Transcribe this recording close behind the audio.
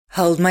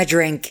Hold My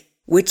Drink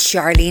with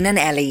Charlene and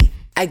Ellie,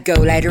 a Go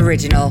Loud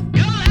original.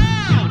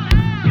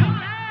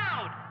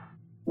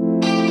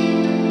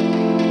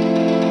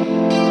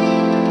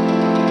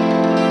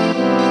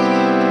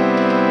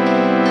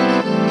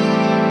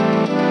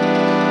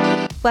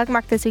 Welcome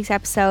back to this week's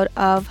episode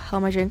of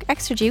Hold My Drink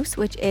Extra Juice,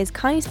 which is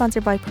kindly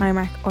sponsored by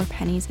Primark or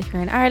Pennies if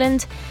you're in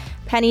Ireland.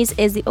 Pennies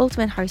is the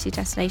ultimate high street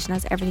destination,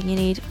 has everything you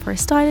need for a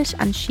stylish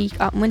and chic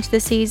autumn winter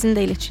this season.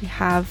 They literally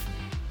have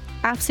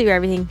absolutely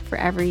everything for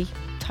every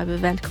type of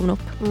event coming up.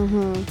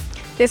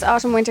 This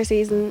autumn winter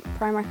season,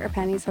 Primark or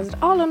Pennies has it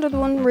all under the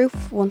one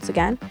roof once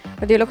again.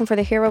 Whether you're looking for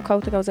the hero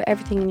coat that goes with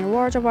everything in your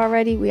wardrobe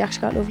already, we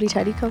actually got lovely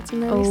teddy coats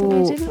in there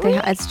recently, didn't we?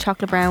 It's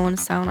chocolate brown one,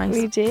 so nice.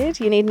 We did.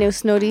 You need a new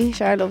snuddy.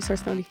 Char loves her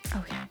snuddy.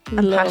 Oh yeah,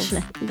 I'm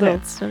passionate.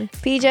 Snuddy.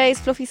 PJs,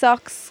 fluffy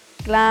socks,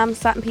 glam,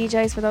 satin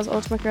PJs for those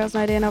ultimate girls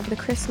night in over the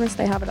Christmas.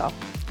 They have it all.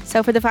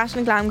 So for the fashion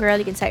and glam girl,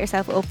 you can set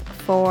yourself up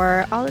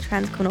for all the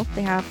trends coming up.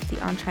 They have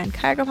the on-trend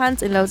cargo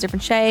pants in loads of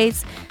different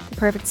shades. The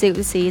perfect suit of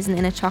the season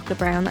in a chocolate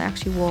brown that I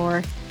actually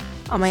wore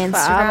on my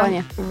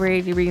Instagram.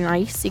 Really, really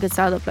nice. You could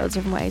style it up loads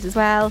of different ways as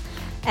well.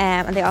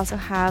 And they also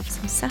have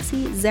some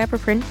sassy zebra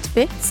print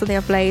bits. So they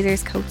have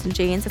blazers, coats and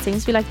jeans. That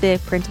seems to be like the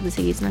print of the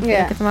season, I feel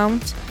like, at the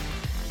moment.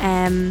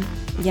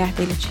 Yeah,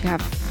 they literally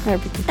have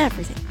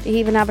everything. They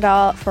even have it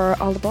all for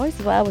all the boys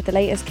as well, with the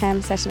latest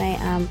Chem, Session A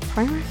and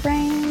Primark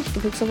range. You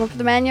can pick something for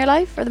the men in your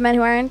life, or the men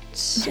who aren't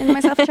in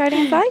myself,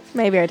 Charlie and Five.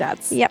 Maybe our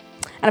dads. Yep.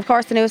 And of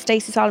course the new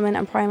Stacey Solomon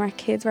and Primark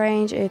Kids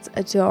range. It's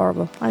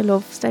adorable. I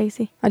love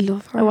Stacey. I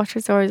love her. I watch her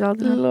stories all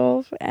the time.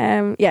 Love.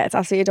 Yeah, it's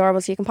absolutely adorable.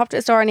 So you can pop to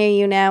a store near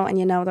you now, and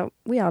you know that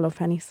we all love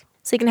Pennies.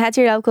 So you can head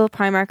to your local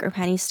Primark or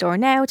Pennies store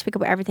now to pick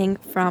up everything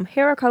from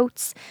hero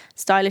coats,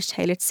 stylish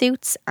tailored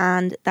suits,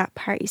 and that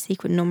party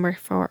sequin number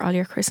for all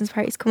your Christmas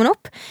parties coming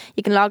up.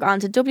 You can log on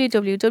to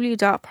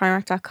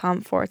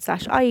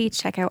www.primark.com/IE to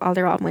check out all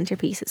their autumn winter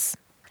pieces.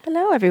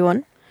 Hello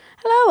everyone.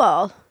 Hello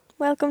all.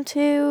 Welcome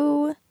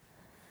to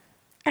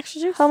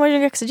Extra Juice. Hold My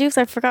Drink Extra Juice.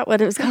 I forgot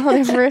what it was called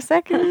there for a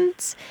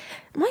second.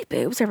 My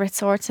boobs are a bit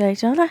sore today,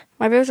 don't they?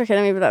 My boobs are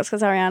killing me, but that's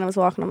because Ariana was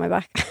walking on my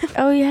back.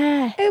 Oh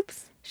yeah.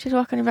 Oops. She's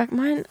walking on your back.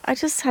 Mine, I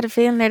just had a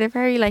feeling they're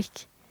very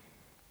like,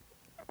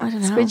 I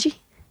don't know. Squidgy?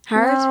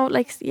 Hard? No,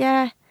 like,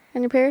 yeah.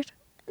 On your period?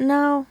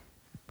 No.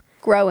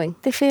 Growing.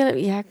 They feel,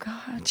 yeah,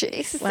 God.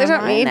 Jesus, Well, they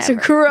don't mine need to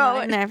never- grow.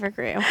 mine never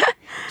grew. Do you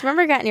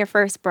remember getting your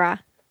first bra?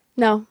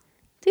 No,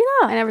 Do you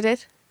not? I never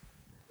did.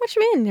 What do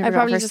you mean? You I never got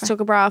probably first just bra? took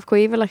a bra off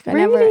Quiva. Like, I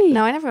Really?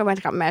 never went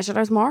and got measured. I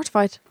was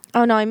mortified.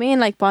 Oh no, I mean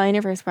like buying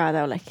your first bra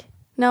though. Like,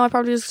 No, I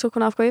probably just took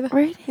one off Quiva.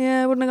 really?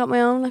 Yeah, I wouldn't have got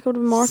my own. Like, I would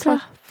have been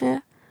mortified. Stop. Yeah.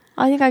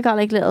 I think I got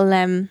like little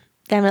them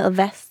little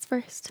vests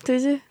first.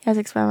 Did you? I was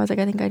explaining. I was like,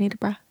 I think I need a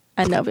bra.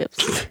 And no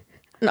boobs.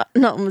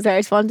 Nothing was there. I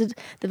just wanted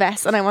the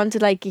vest, and I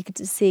wanted like you could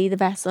see the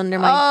vest under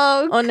my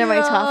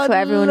top, so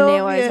everyone knew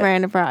I was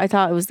wearing a bra. I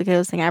thought it was the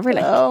coolest thing ever.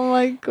 Like, Oh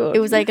my god. it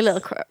was like a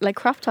little like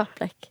crop top,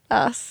 like,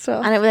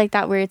 so. and it was like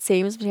that weird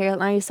seams material.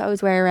 And I used to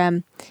always wear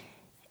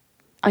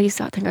I used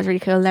to think I was really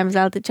cool. Them as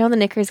well. Did you know the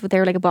knickers, but they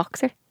were like a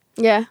boxer?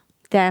 Yeah.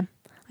 Them.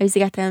 I used to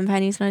get them in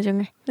Pennies when I was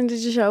younger. And did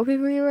you show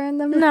people you were in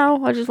them?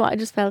 No, I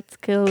just felt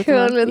cool. with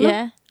Cool them. in them?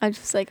 Yeah. I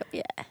just like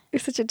yeah.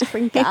 You're such a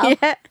different gal.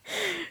 Yeah.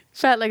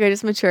 Felt like I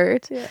just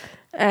matured. Yeah.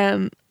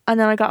 And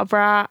then I got a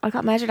bra. I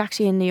got measured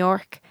actually in New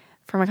York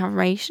for my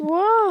confirmation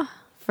Whoa.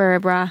 for a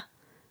bra.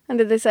 And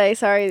did they say,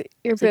 sorry,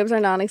 your boobs are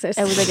It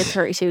non-existent? was like a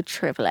 32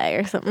 AAA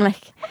or something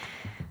like.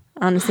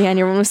 Honestly, and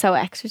your one was so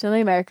extra. You know,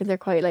 the Americans are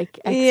quite like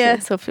extra Yeah.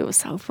 and stuff. It was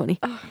so funny.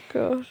 Oh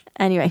god.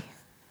 Anyway,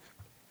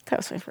 that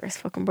was my first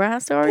fucking bra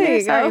story. There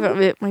you Sorry go.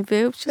 about my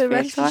boobs. Bit of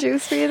Just extra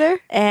juice for you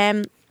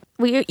there.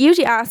 we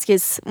usually ask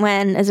is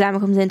when a demo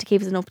comes in to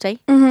give us an update,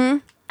 Mm-hmm.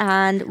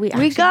 and we We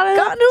actually got an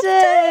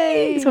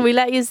update. So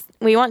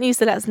we want you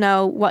to let us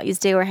know what you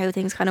do or how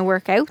things kind of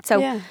work out. So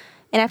Yeah.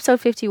 in episode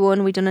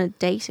 51, we done a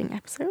dating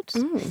episode,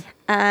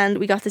 and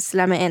we got this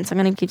dilemma in. So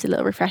I'm going to give you a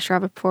little refresher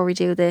of it before we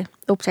do the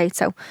update.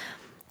 So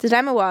the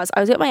dilemma was,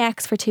 I was with my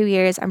ex for 2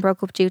 years and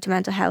broke up due to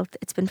mental health.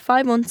 It's been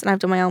 5 months and I've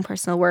done my own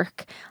personal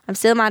work. I'm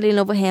still madly in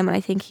love with him and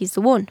I think he's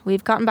the one.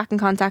 We've gotten back in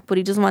contact, but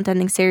he doesn't want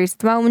anything serious at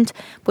the moment,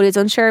 but he's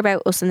unsure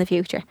about us in the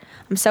future.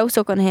 I'm so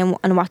stuck on him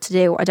and what to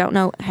do. I don't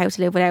know how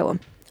to live without him.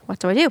 What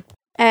do I do?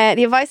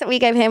 The advice that we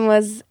gave him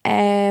was,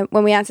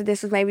 when we answered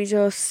this, was maybe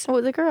just... Oh,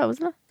 the girl,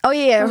 wasn't it? Oh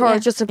yeah, her yeah,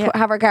 just to yeah.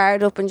 have her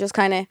guard up and just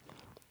kind of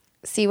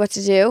see what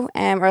to do,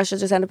 or else she'll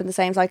just end up in the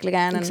same cycle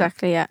again. And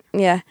Exactly, yeah.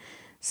 yeah.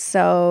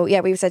 So yeah,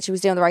 we said she was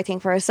doing the right thing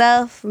for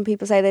herself. When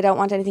people say they don't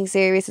want anything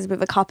serious, it's a bit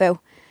of a cop out.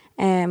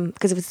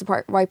 Because if it's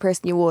the right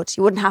person, you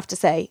wouldn't have to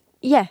say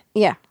Yeah.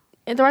 yeah.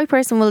 The right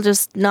person will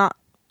just not...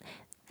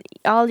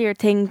 All your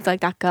things like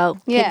that go.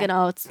 Yeah. Thinking,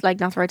 oh, it's like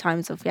not the right time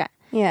and stuff, yeah.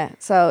 Yeah,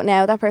 so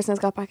now that person has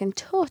got back in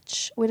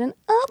touch with an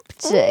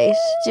update.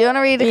 Do you want to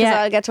read it? Because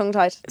Yeah. I'll get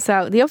tongue-tied.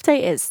 So the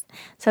update is,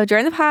 so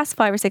during the past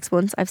 5 or 6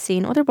 months, I've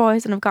seen other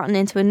boys and I've gotten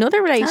into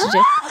another relationship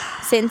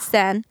since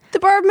then, The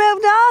bird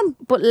moved on.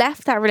 but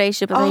left that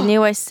relationship as I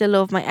knew I still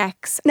love my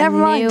ex. Never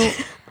mind.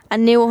 I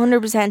knew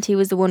 100% he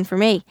was the one for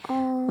me.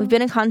 Oh. We've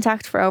been in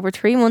contact for over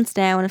 3 months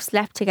now and have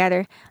slept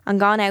together and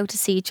gone out to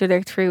see each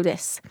other through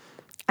this.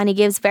 And he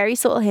gives very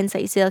subtle hints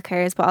that he still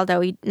cares, but although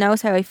he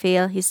knows how I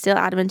feel, he's still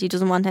adamant he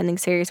doesn't want anything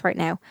serious right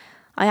now.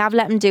 I have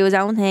let him do his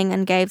own thing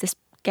and gave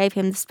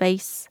me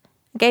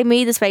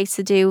the space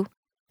to do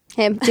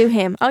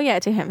him. Oh yeah,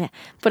 do him, yeah.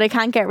 But I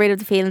can't get rid of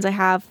the feelings I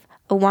have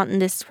of wanting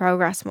this to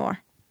progress more.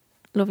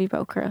 Love you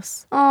both,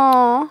 girls.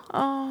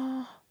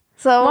 Oh.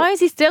 So why is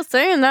he still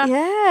saying that?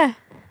 Yeah.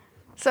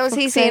 So is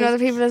he seeing other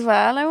people as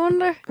well, I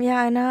wonder?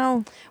 Yeah, I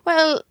know.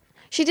 Well,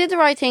 she did the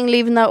right thing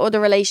leaving that other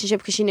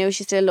relationship because she knew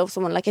she still loved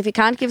someone. Like, if you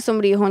can't give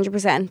somebody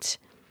 100%,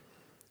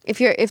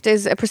 if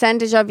there's a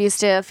percentage of you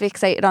still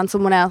fixated on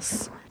someone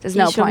else, there's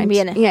no point. Be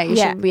in it. Yeah, you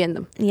shouldn't be in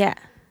them. Yeah.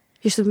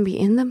 You shouldn't be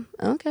in them?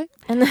 Okay.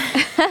 And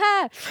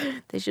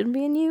they shouldn't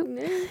be in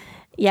you.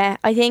 Yeah,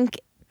 I think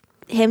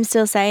him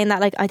still saying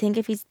that, like, I think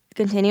if he's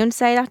continuing to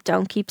say that,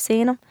 don't keep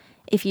seeing him.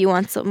 If you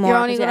want something more, you're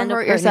only going to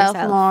hurt yourself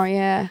more.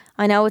 Yeah,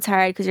 I know it's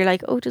hard because you're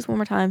like, oh, just one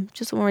more time,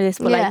 just one more of this,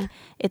 but like,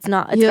 it's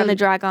not. It's going to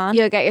drag on.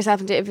 You'll get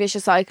yourself into a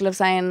vicious cycle of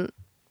saying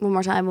one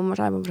more time,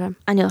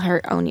 and you'll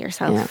hurt only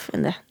yourself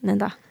in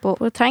that. But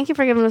well, thank you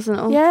for giving us an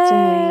update.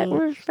 Yeah,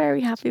 we're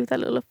very happy with that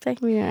little update.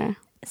 Yeah.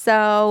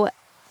 So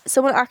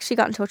someone actually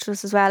got in touch with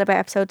us as well about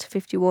episode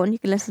 51. You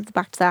can listen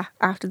back to that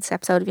after this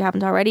episode if you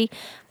haven't already.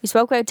 We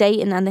spoke about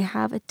dating and they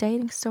have a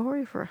dating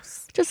story for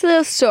us. Just a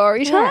little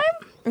story time.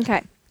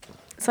 Okay.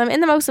 So I'm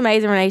in the most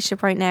amazing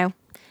relationship right now.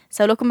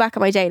 So looking back at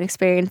my dating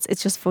experience,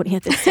 it's just funny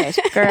at this stage.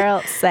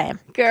 Girl, same.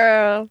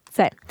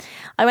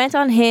 I went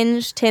on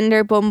Hinge,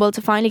 Tinder, Bumble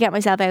to finally get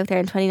myself out there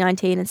in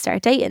 2019 and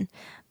start dating.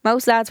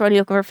 Most lads were only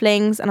looking for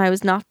flings and I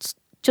was not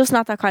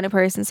that kind of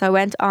person. So I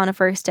went on a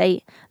first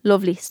date.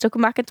 Lovely. Stuck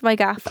him back into my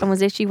gaff and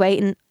was literally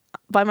waiting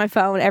by my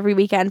phone every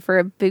weekend for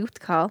a booth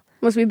call.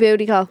 Must be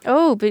booty call.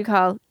 Oh, booty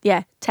call.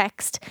 Yeah,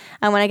 text.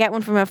 And when I get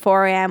one from at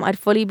 4 a.m, I'd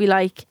fully be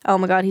like, oh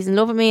my God, he's in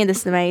love with me and this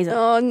is amazing.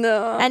 Oh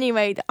no.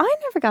 Anyway, I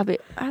never got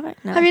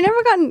no. Have you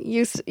never gotten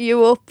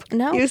you up?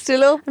 No. You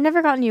still up? I've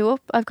never gotten you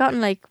up. I've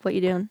gotten like, what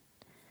you doing?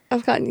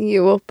 I've gotten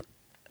you up.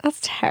 That's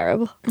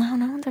terrible. No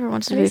one ever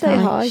wanted to be say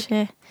hi.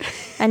 Shit.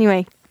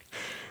 Anyway.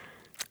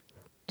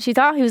 She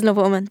thought he was in love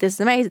with a woman. This is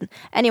amazing.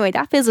 Anyway,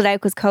 that fizzled out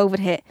because COVID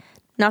hit.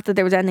 Not that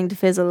there was anything to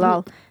fizzle,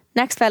 lol.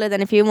 Next fella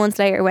then a few months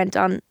later went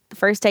on the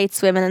first date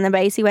swimming and then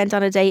basically went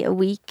on a date a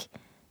week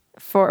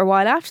for a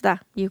while after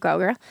that. You go,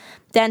 girl.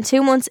 Then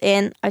 2 months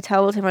in, I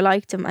told him I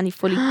liked him and he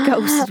fully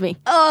ghosted me.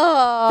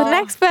 Oh. The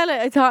next fella,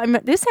 I thought,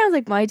 this sounds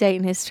like my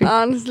dating history.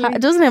 Honestly.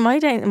 Doesn't it?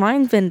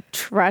 Mine's been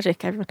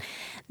tragic, everyone.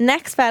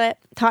 Next fella,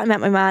 thought I met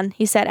my man.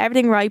 He said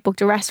everything right, booked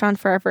a restaurant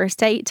for our first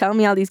date, told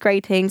me all these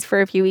great things for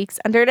a few weeks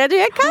and turned out to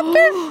be a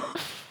captain.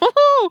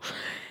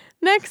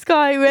 Next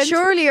guy went...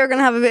 Surely you're going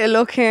to have a bit of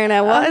luck here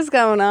now. What is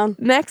going on?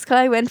 Next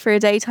guy went for a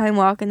daytime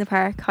walk in the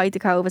park, hide the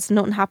COVID, so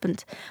nothing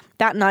happened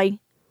that night.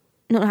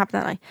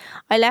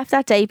 I left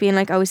that date being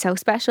like, oh, he's so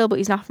special, but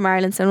he's not from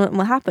Ireland, so nothing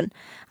will happen.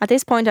 At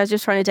this point, I was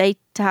just trying to date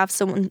to have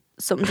something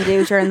to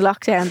do during the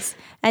lockdowns.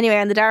 Anyway,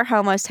 on the dart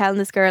home, I was telling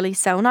this girl he's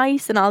so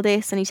nice and all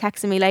this, and he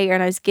texted me later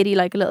and I was giddy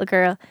like a little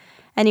girl.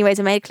 Anyways,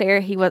 I made it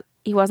clear he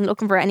wasn't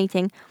looking for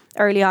anything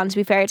early on. To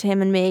be fair to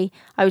him and me,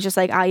 I was just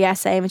like, yeah,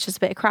 same, it's just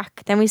a bit of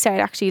crack. Then we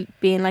started actually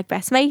being like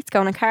best mates,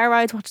 going on car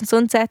rides, watching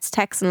sunsets,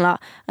 texting a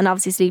lot, and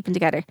obviously sleeping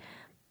together.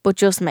 But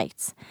just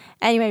mates.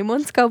 Anyway,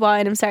 months go by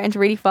and I'm starting to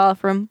really fall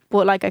for him.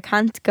 But like, I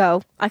can't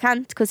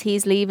because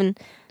he's leaving.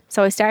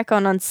 So I start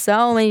going on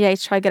so many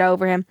dates to try to get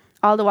over him,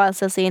 all the while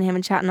still seeing him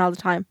and chatting all the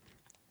time.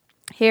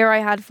 Here I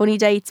had funny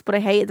dates, but I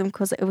hated them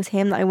because it was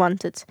him that I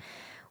wanted.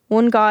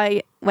 One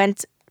guy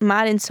went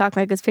mad into talking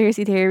about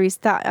conspiracy theories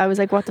that I was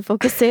like, what the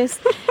fuck is this?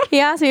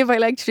 He asked me if I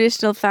like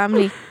traditional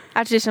family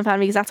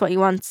because that's what he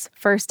wants.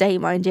 First date,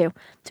 mind you.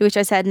 To which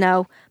I said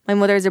no. My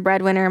mother is a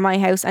breadwinner in my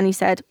house. And he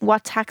said,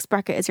 what tax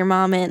bracket is your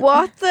mom in?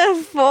 What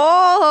the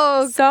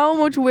fuck? So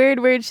much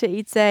weird shit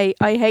he'd say.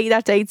 I hate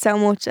that date so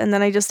much. And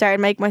then I just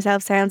started making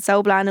myself sound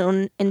so bland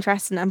and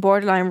uninteresting and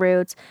borderline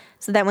rude.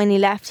 So that when he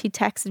left, he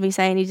texted me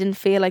saying he didn't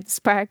feel like the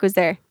spark was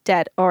there.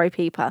 Dead.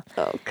 R.I.P. pal.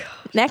 Oh God.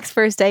 Next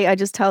first date, I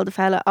just told the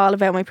fella all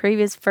about my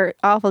previous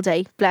awful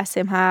date. Bless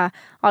him.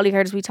 All he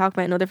heard is we talk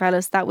about another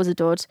fellas. That was a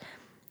dud.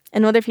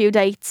 Another few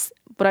dates,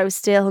 but I was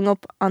still hung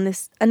up on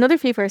this. Another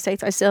few first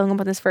dates, I still hung up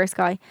on this first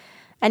guy.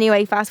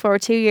 Anyway, fast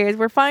forward 2 years,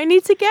 we're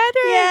finally together.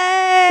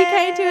 Yay! He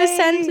came to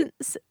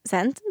his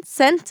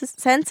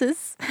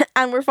senses,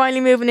 and we're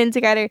finally moving in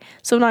together.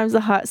 Sometimes the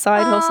hot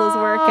side hustles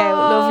work out.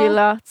 Love you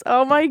lots.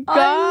 Oh my God.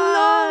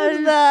 I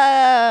love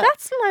that. That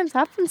sometimes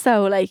happens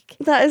though. Like,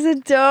 that is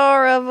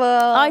adorable.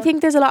 I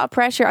think there's a lot of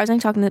pressure. I was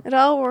only talking it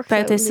all works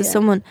about this to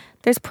someone.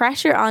 There's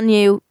pressure on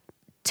you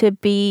to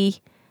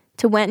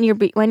when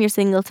you're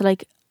single to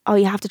like, oh,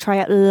 you have to try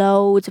out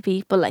loads of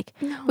people, like,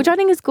 which I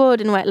think is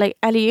good in a way. Like,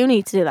 Ellie, you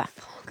need to do that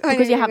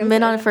because you haven't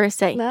been on a first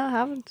date. No, I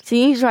haven't. So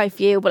you need to try a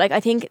few, but like, I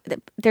think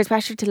there's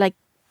pressure to like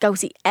go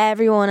see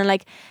everyone and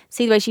like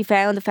see the way she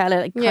found the fella,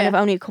 like kind of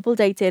only a couple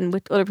dates in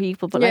with other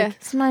people, but like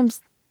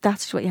sometimes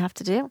that's just what you have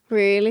to do.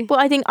 Really?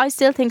 But I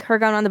still think her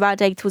going on the bad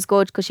dates was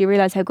good because she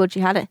realised how good she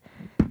had it.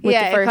 with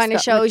Yeah, the first it kind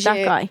of shows that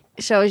you guy.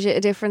 shows you a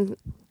different.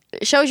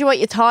 It shows you what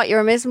you thought you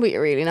were missing, but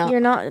you're really not. You're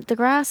not. The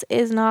grass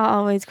is not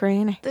always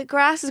greener. The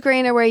grass is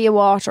greener where you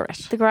water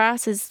it. The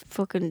grass is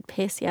fucking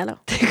piss yellow.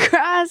 The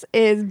grass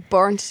is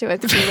burnt to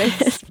its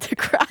base. The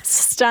grass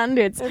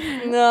standards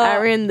No,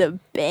 are in the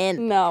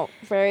bin. no,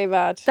 very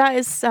bad. That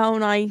is so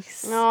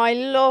nice. No, I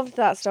loved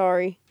that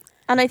story.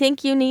 And I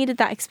think you needed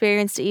that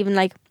experience to even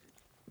like.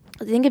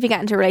 I think if you get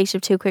into a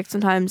relationship too quick,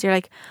 sometimes you're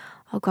like,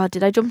 oh God,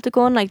 did I jump the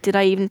gun? Like, did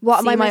I even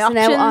What see am I my missing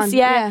options? out on?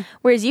 Yeah. Yeah.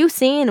 Whereas you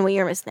seeing what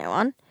you're missing out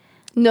on.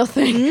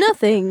 Nothing.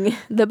 Nothing.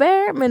 The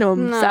bare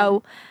minimum. No.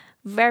 So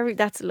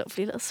that's a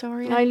lovely little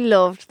story. I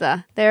loved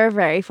that. They're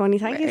very funny.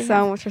 Thank you Very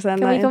so much for sending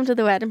Can that we in. come to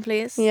the wedding,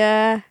 please?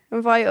 Yeah,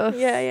 invite us.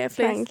 Yeah, please.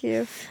 Thank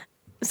you.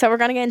 So we're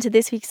going to get into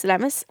this week's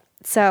dilemmas.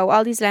 So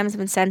all these dilemmas have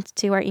been sent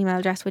to our email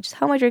address, which is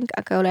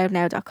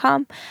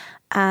homeidrink@goloudnow.com.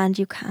 And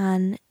you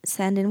can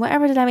send in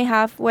whatever dilemma you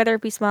have, whether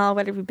it be small,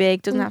 whether it be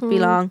big, doesn't have to be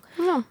long.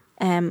 No.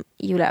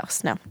 You let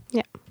us know.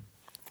 Yeah.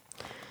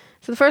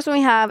 So the first one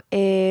we have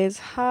is,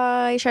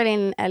 hi Charlene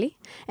and Ellie.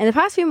 In the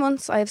past few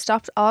months, I have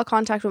stopped all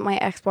contact with my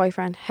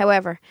ex-boyfriend.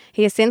 However,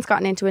 he has since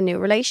gotten into a new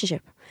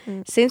relationship.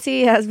 Since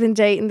he has been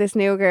dating this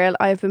new girl,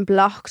 I have been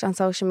blocked on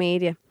social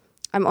media.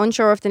 I'm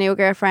unsure if the new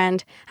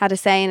girlfriend had a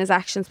say in his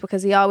actions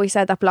because he always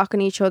said that blocking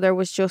each other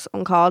was just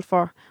uncalled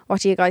for.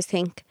 What do you guys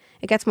think?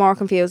 It gets more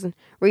confusing.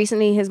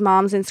 Recently, his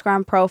mom's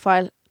Instagram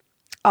profile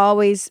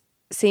always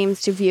seems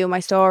to view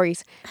my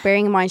stories,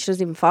 bearing in mind she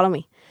doesn't even follow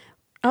me.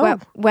 Oh.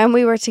 When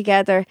we were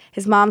together,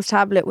 his mom's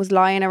tablet was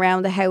lying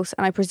around the house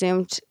and I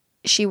presumed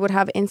she would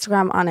have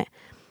Instagram on it.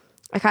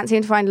 I can't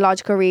seem to find a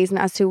logical reason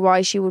as to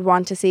why she would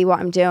want to see what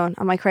I'm doing.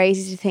 Am I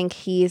crazy to think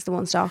he is the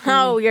one stalking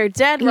Oh, me? you're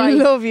dead right.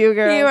 Love you,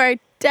 girl. You are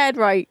dead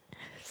right.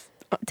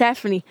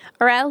 Definitely.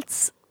 Or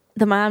else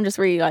the mom just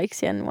really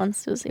likes you and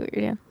wants to see what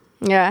you're doing.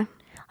 Yeah.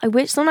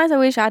 Sometimes I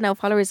wish I had no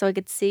followers so I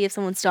could see if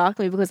someone's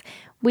stalking me, because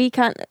we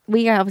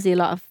are obviously a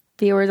lot of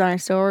viewers on our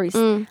stories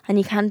and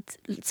you can't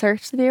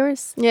search the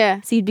viewers. Yeah.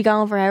 So you'd be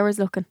going for hours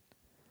looking.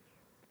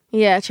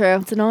 Yeah, true.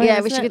 It's annoying, Yeah,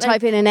 isn't wish you it? could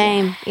type in a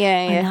name. Yeah,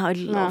 I yeah. know, I'd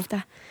love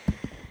that.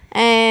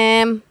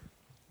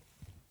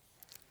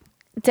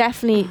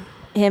 Definitely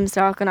him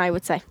stalking, I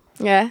would say.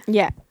 Yeah.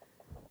 Yeah.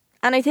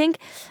 And I think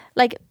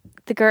like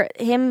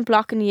him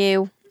blocking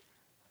you,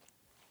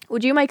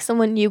 would you make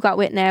someone you got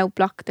with now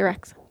block their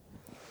ex?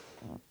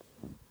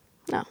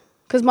 No.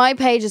 Because my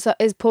page is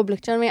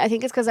public. Do you know what I mean? I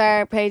think it's because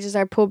our pages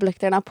are public.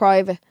 They're not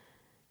private.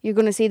 You're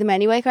going to see them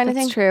anyway, kind of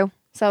thing. That's true.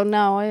 So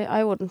no,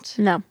 I wouldn't.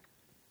 No.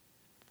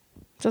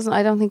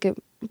 I don't think it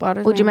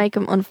bothers me. Would you make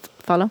him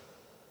unfollow?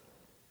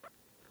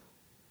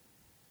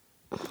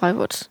 I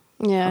would.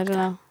 Yeah, I don't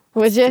know.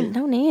 Would you?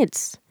 No need.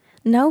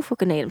 No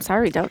fucking need. I'm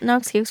sorry. No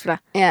excuse for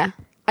that. Yeah.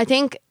 I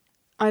don't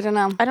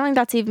know. I don't think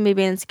that's even me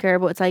being insecure,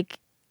 but it's like,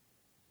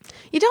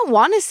 You don't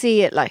want to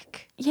see it,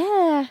 like.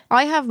 yeah.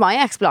 I have my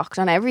ex blocked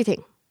on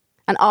everything.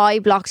 And I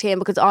blocked him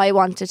because I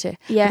wanted to.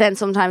 Yeah. But then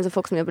sometimes it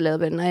fucks me up a little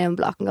bit and I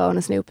unblock and go on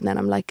a snoop and then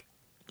I'm like,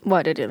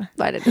 Why did I do that?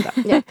 why did I do that?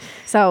 Yeah.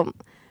 So,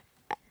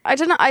 I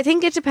don't know. I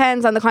think it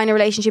depends on the kind of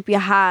relationship you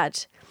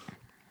had.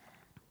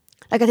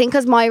 Like, I think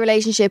because my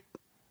relationship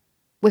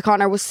with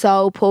Connor was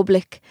so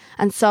public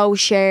and so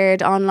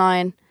shared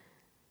online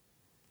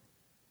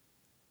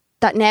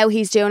that now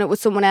he's doing it with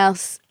someone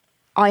else,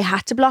 I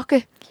had to block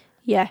it.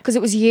 Yeah. Because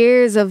it was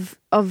years of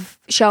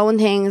showing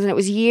things and it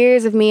was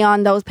years of me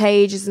on those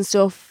pages and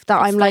stuff that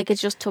It's I'm like, it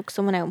just took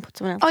someone out and put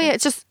someone else oh in. yeah,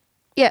 it's just,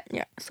 yeah.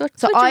 Yeah. So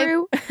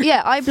switcheroo.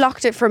 I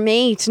blocked it for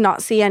me to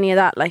not see any of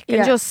that, like, Yeah.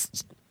 and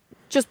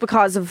just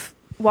because of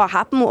what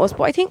happened with us.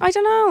 But I think, I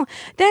don't know,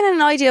 then in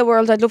an ideal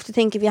world I'd love to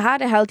think if you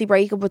had a healthy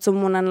breakup with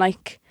someone and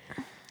like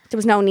there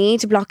was no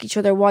need to block each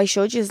other, why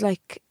should you,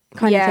 like,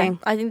 kind of thing.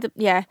 I think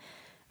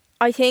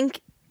I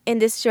think in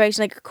this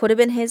situation, like, it could have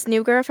been his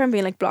new girlfriend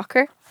being like, block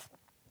her.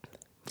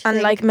 And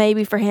think? like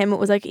maybe for him it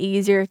was like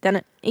easier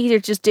to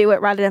just do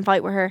it rather than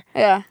fight with her.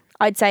 Yeah.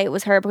 I'd say it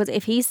was her, because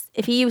if he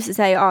used to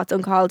say, oh, it's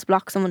uncalled to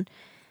block someone,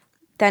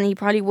 then he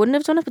probably wouldn't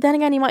have done it. But then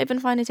again, he might have been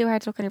finding it too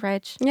hard to look on your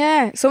page.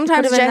 Yeah.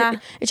 Sometimes Could have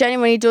been it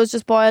genuinely does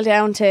just boil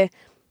down to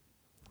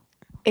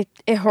it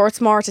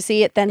hurts more to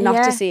see it than not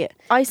Yeah. to see it.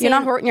 You're You're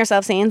not hurting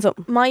yourself seeing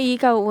something. My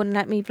ego wouldn't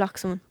let me block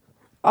someone.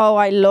 Oh,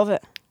 I love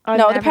it. I'd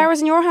No, never. the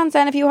power's in your hands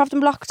then if you have them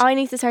blocked. I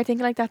need to start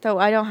thinking like that though.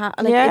 I don't have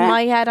in Yeah.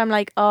 my head. I'm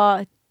like,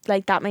 oh,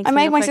 like that makes. I me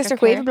made look my like sister I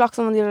care. Quiva block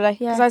someone the other day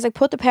because Yeah. I was like,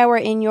 put the power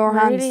in your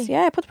hands. Really?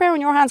 Yeah, put the power in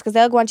your hands because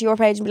they'll go onto your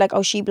page and be like,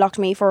 oh, she blocked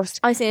me first.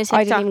 I seen a I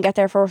TikTok. didn't even get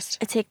there first.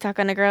 A TikTok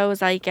and a girl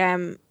was like,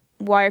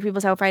 why are people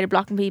so afraid of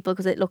blocking people?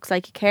 Because it looks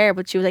like you care.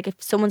 But she was like, if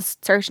someone's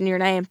searching your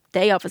name,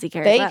 they obviously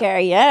care. They as well. care,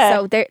 yeah.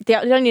 So the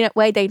only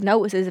way they'd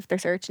notice is if they're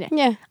searching it.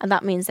 Yeah. And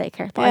that means they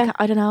care. But Yeah.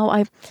 I don't know.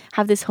 I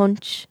have this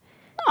hunch.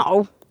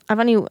 No. I've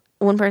only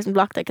one person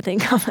blocked I can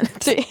think of. And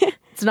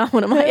it's not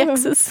one of my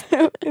exes.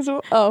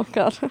 Oh,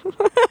 God.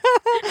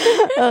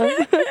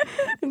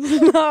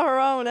 It's not her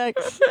own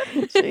ex.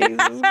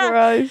 Jesus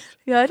Christ.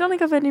 Yeah, I don't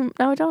think I've any. No,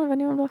 I don't have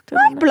anyone blocked.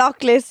 My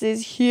block list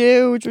is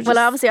huge. Well,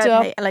 obviously,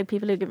 I hate like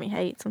people who give me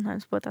hate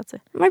sometimes, but that's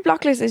it. My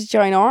block list is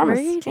ginormous.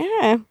 Really?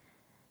 Yeah.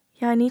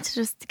 Yeah, I need to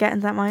just get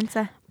into that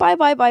mindset. Bye.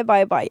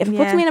 If it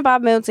puts me in a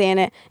bad mood seeing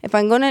it, if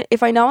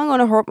I know I'm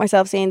gonna hurt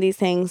myself seeing these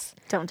things,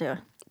 Don't do it.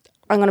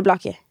 I'm gonna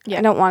block you. Yeah.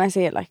 I don't want to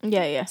see it. Like,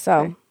 Yeah.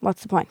 so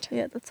what's the point?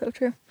 Yeah, that's so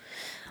true.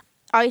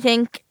 I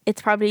think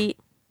it could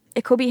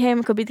be him,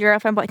 it could be the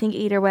girlfriend, but I think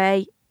either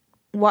way,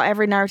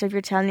 whatever narrative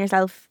you're telling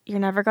yourself, you're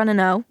never gonna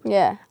know.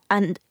 Yeah.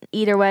 And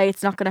either way,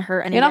 it's not gonna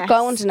hurt any You're not less.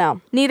 going to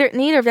know.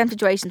 Neither of them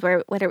situations,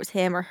 whether it was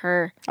him or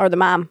her. Or the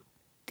mom.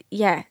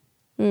 Yeah.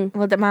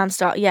 Well, the mom's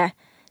thought, yeah.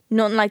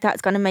 Nothing like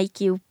that's gonna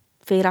make you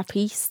feel at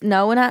peace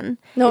knowing it.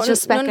 No, it's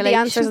just none speculation. of the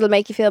answers will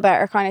make you feel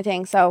better, kind of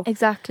thing. So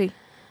Exactly.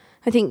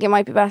 I think you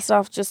might be best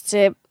off just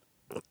to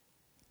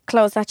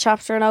close that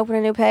chapter and open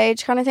a new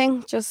page, kind of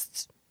thing.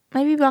 Just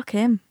Maybe block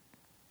him.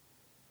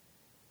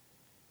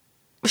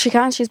 she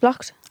can't. She's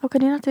blocked. Oh,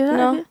 can you not do that?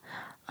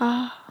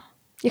 No.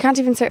 You can't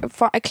even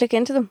click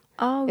into them.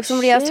 Oh, If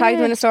somebody else tagged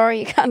them in a shit. story,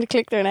 you can't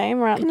click their name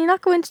around. Can you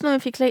not go into them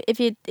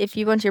if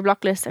you go into your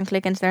block list and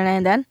click into their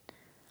name then?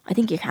 I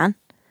think you can.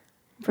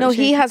 No,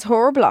 Pretty he sure. has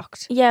her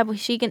blocked. Yeah, but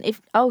she can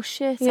if oh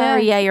shit,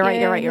 sorry, yeah, you're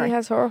right. He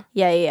has her.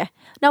 Yeah.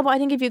 No, but I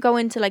think if you go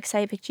into like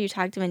say a picture you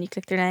tagged him and you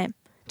click their name.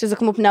 Does it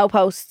come up no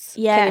posts?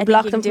 Yeah, Can I you think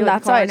block you them can do from it in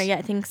that the corner. side? Yeah,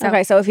 I think so.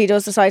 Okay, so if he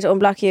does decide to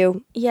unblock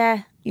you,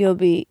 Yeah, you'll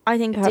be I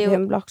think have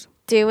him blocked.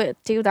 do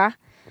that.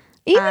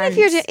 Even if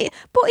you're, And-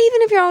 but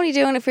even if you're only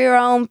doing it for your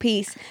own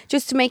peace,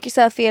 just to make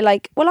yourself feel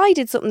like, well, I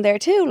did something there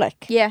too.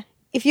 Like, Yeah,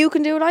 if you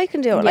can do it, I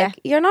can do it. Yeah. Like,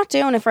 you're not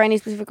doing it for any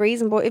specific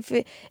reason, but if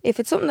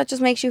it's something that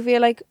just makes you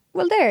feel like,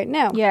 well, there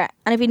now. yeah.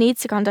 And if he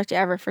needs to contact you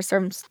ever for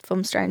some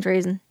strange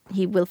reason,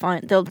 he will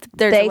find. There's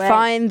They a way.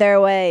 find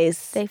their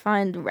ways. They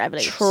find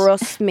revelation.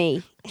 Trust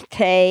me,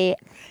 they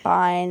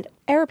find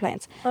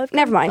airplanes.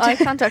 Never mind. I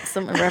contacted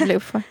someone in Revolut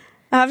before.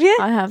 Have you?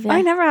 I have. Yeah.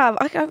 I never have.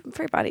 I'm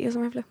very bad at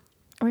using Revolut.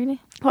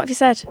 Really? What have you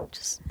said?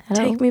 Just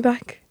hello. Take me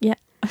back. Yeah.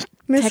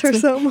 Miss Text her me.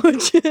 so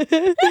much.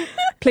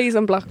 Please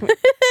unblock me.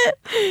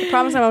 I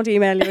promise I won't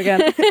email you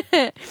again.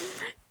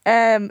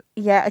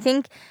 Yeah, I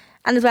think,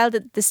 and as well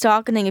the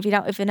stalking thing. If you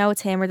know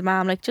it's him or the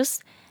mom, like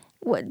just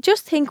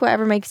think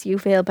whatever makes you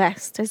feel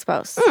best. I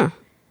suppose.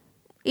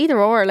 Either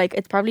or, like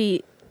it's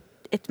probably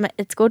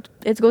it's good.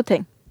 It's a good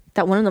thing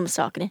that one of them is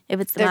stalking you. If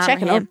it's the They're mom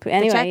checking or him, up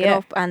anyway, they're checking yeah.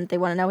 up and they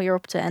want to know what you're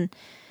up to. And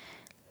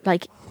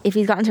like if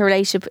he's got into a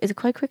relationship, is it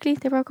quite quickly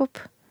they broke up?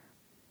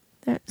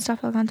 They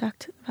stopped all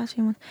contact the past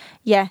few months.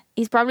 Yeah,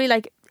 he's probably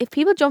like if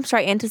people jump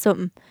straight into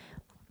something,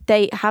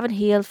 they haven't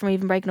healed from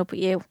even breaking up with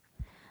you.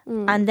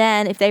 And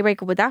then if they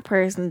break up with that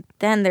person,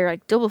 then they're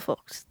like double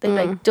fucked. They've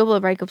like double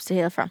breakups to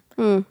heal from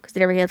because they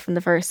never healed from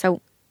the first. So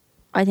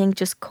I think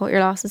just cut your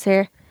losses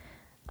here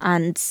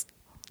and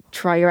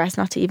try your best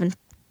not to even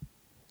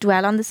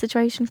dwell on the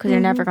situation because you're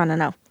never gonna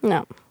know.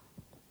 No.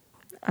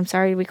 I'm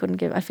sorry we couldn't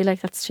give. I feel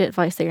like that's shit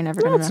advice that you're never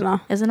No, gonna it's know.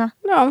 not. Is it not?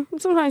 No.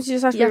 Sometimes you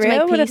just have to You be have to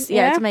real make with peace. it.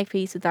 Yeah, to make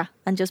peace with that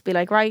and just be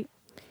like, right,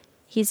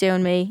 he's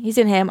doing me, he's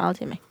doing him, I'll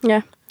do me.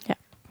 Yeah.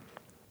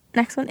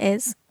 Next one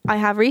is, I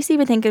have recently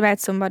been thinking about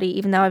somebody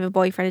even though I have a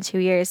boyfriend of 2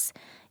 years.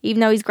 Even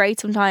though he's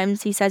great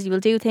sometimes, he says he will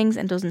do things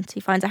and doesn't.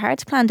 He finds it hard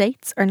to plan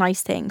dates or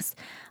nice things.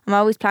 I'm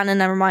always planning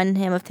and reminding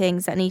him of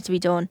things that need to be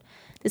done.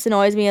 This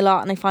annoys me a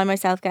lot and I find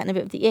myself getting a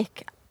bit of the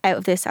ick out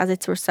of this as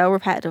it's so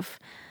repetitive.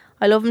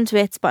 I love him to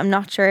bits, but I'm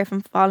not sure if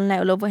I'm falling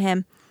out of love with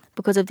him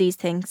because of these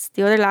things.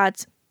 The other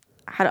lad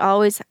had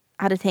always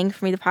had a thing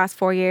for me the past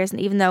 4 years, and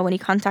even though when he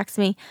contacts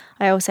me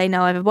I always say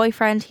no, I have a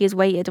boyfriend, he has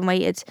waited and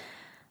waited.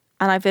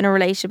 And I've been in a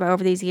relationship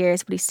over these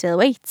years, but he still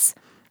waits.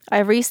 I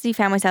have recently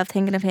found myself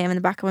thinking of him in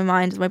the back of my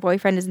mind as my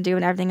boyfriend isn't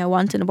doing everything I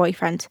want in a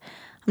boyfriend.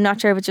 I'm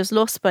not sure if it's just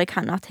lust, but I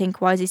can't not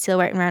think, why is he still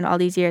waiting around all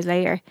these years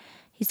later?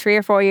 He's 3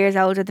 or 4 years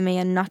older than me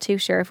and not too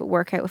sure if it would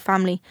work out with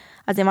family,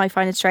 as they might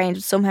find it strange,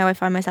 but somehow I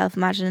find myself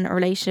imagining a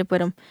relationship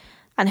with him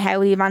and how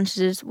the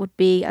advantages would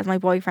be as my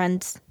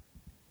boyfriend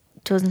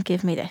doesn't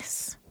give me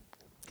this.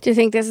 Do you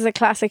think this is a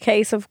classic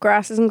case of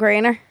grass isn't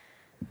greener?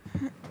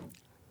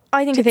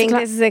 I think Do you think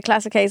this is a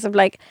classic case of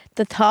like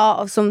the thought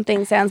of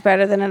something sounds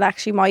better than it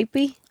actually might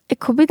be? it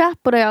could be that,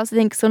 but I also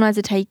think sometimes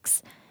it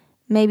takes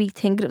maybe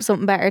thinking of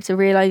something better to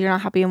realise you're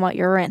not happy in what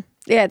you're in.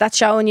 Yeah, that's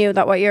showing you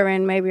that what you're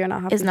in, maybe you're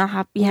not happy. Is not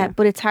happy. Yeah,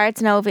 but it's hard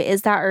to know if it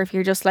is that or if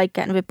you're just like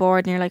getting a bit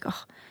bored and you're like,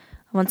 oh,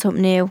 I want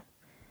something new.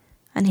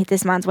 And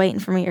this man's waiting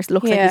for me or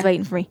looks like he's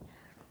waiting for me.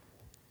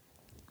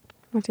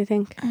 What do you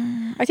think?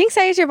 I think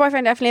say it to your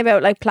boyfriend definitely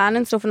about like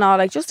planning stuff and all,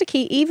 like just to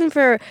keep, even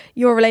for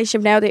your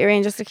relationship now that you're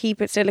in, just to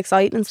keep it still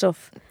exciting and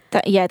stuff.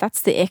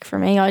 That's the ick for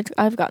me.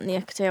 I've gotten the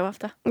ick too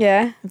after.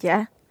 Yeah.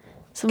 Yeah.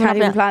 So Can't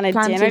even plan a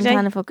dinner day.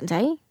 Plan a fucking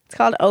day. It's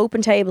called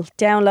Open Table.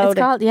 Download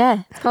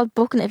It's called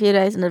booking it a few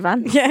days in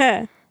advance.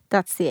 Yeah.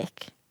 That's the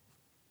ick.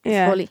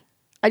 Yeah. Fully.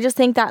 I just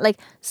think that like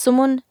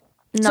something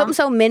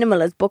so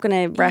minimal as booking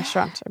a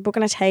restaurant or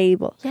booking a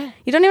table. Yeah.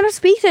 You don't even have to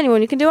speak to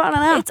anyone. You can do it on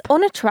an app. It's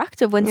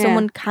unattractive when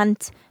someone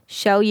can't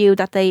show you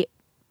that they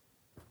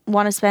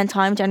want to spend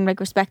time and like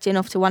respect you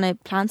enough to want to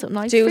plan something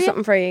nice. Do for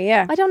something for you,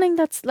 yeah. I don't think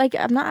that's like,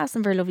 I'm not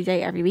asking for a lovely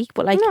day every week,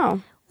 but like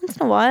No. once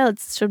in a while it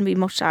shouldn't be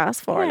much to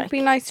ask for. Yeah, like, it'd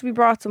be nice to be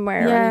brought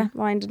somewhere Yeah. and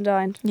wined and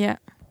dined. yeah,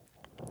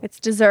 It's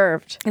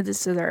deserved. it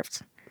is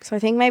deserved. So I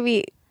think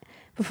maybe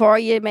before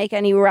you make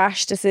any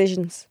rash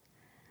decisions,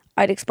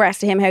 I'd express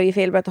to him how you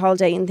feel about the whole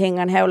dating thing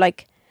and how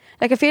like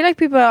I feel like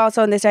people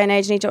also in this day and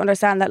age need to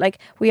understand that like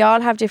we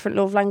all have different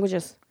love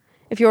languages.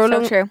 If your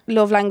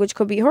love language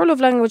could be her love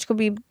language could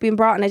be being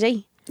brought on a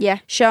date. Yeah.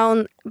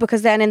 Shown,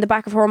 because then in the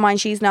back of her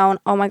mind she's known,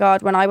 oh my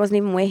God, when I wasn't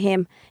even with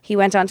him, he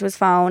went onto his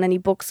phone and he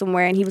booked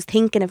somewhere and he was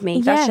thinking of me.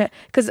 Yeah.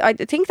 Because I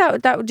think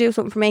that would do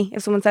something for me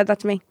if someone said that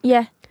to me.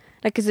 Yeah.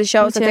 Like, because it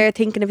shows that they're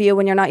thinking of you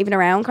when you're not even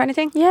around, kind of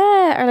thing.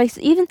 Yeah, or like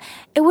even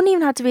it wouldn't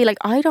even have to be like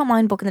I don't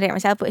mind booking the date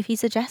myself, but if he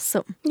suggests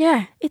something,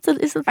 yeah, it's a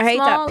I hate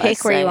that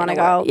pick where you want to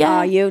go. Yeah,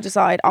 oh, you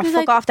decide. Oh, fuck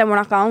like, off, then we're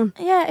not going.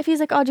 Yeah, if he's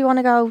like, oh, do you want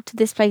to go to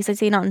this place I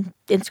seen on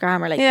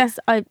Instagram or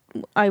like,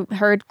 I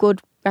heard good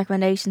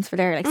recommendations for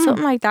there, like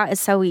something like that is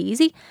so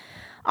easy.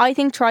 I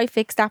think try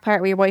fix that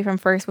part with your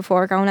boyfriend first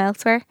before going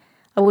elsewhere.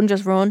 I wouldn't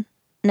just run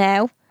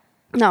now.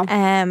 No.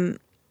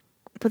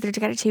 But they're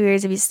together 2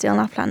 years if he's still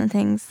not planning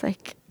things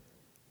like.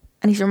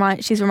 And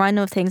she's reminding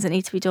him of things that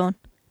need to be done.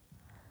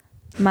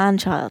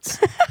 Man-child.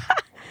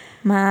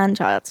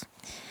 Man-child.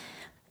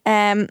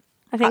 I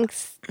think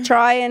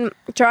try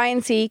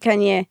and see,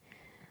 can you...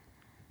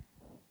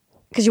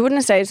 Because you wouldn't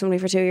have stayed with somebody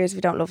for 2 years if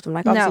you don't love them.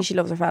 Like, obviously she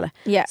loves her fella.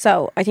 Yeah.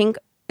 So I think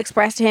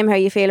express to him how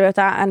you feel about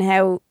that and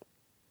how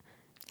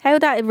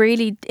that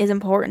really is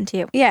important to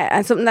you. Yeah,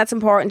 and something that's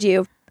important to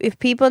you. If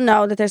people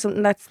know that there's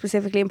something that's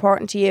specifically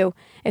important to you,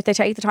 if they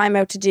take the time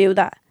out to do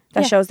that,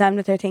 that shows them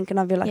that they're thinking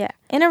of you. Like, yeah,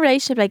 in a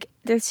relationship, like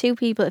there's two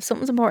people. If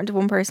something's important to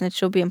one person, it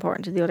should be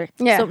important to the other.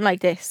 Yeah, something like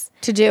this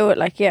to do it.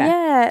 Like,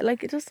 yeah,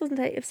 like it just doesn't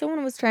take. If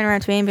someone was turning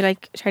around to me and be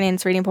like, "Charlene,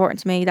 it's really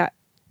important to me that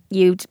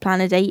you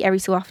plan a date every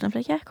so often," I'm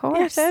like, "Yeah, of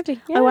course. Yeah, totally.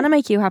 Yeah. I want to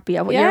make you happy."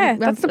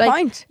 That's the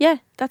point. Yeah,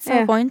 that's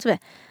the point of it.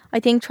 I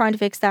think trying to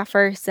fix that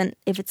first, and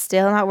if it's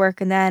still not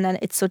working, then and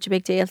it's such a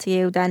big deal to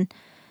you, then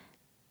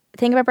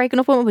think about breaking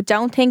up with him. But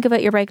don't think of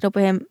it. You're breaking up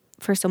with him.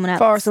 For someone else.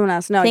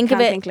 No, you can't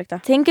think like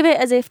that. Think of it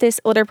as if this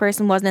other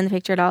person wasn't in the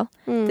picture at all.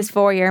 This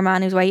 4-year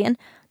man who's waiting.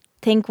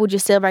 Think, would you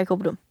still break up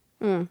with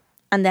him?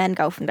 And then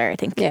go from there, I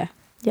think. Yeah.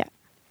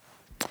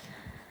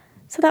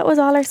 So that was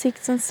all our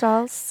secrets and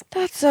stalls.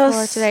 That's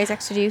us. For today's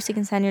extra juice, you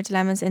can send your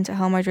dilemmas into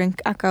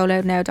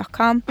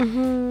homeordrink@goloudnow.com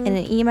in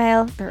an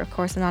email. They're of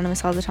course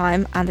anonymous all the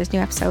time, and there's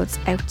new episodes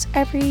out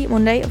every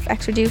Monday of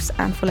Extra Juice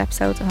and full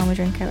episodes of Home or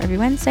Drink out every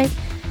Wednesday.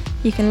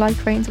 You can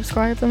like, rate and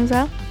subscribe them as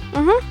well.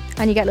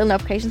 And you get little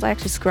notifications. I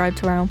actually subscribe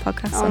to our own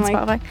podcast on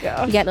Spotify.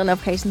 God. You get little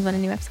notifications when a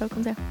new episode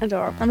comes out.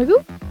 Adorable. I'm like,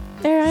 ooh,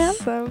 there I am.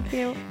 So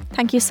cute.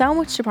 Thank you so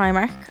much to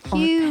Primark,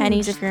 or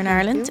Pennies if you're in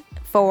Ireland,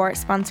 for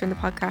sponsoring the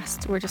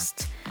podcast. We're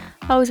just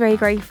always very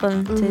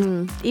grateful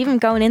to even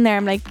going in there.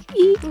 I'm like,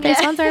 they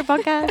sponsor our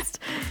podcast.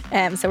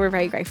 So we're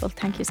very grateful.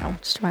 Thank you so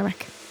much to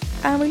Primark.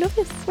 And we love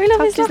you. We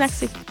love you. See you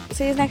next week.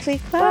 See you next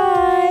week.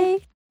 Bye.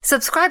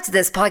 Subscribe to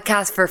this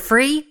podcast for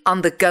free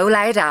on the Go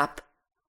Loud app.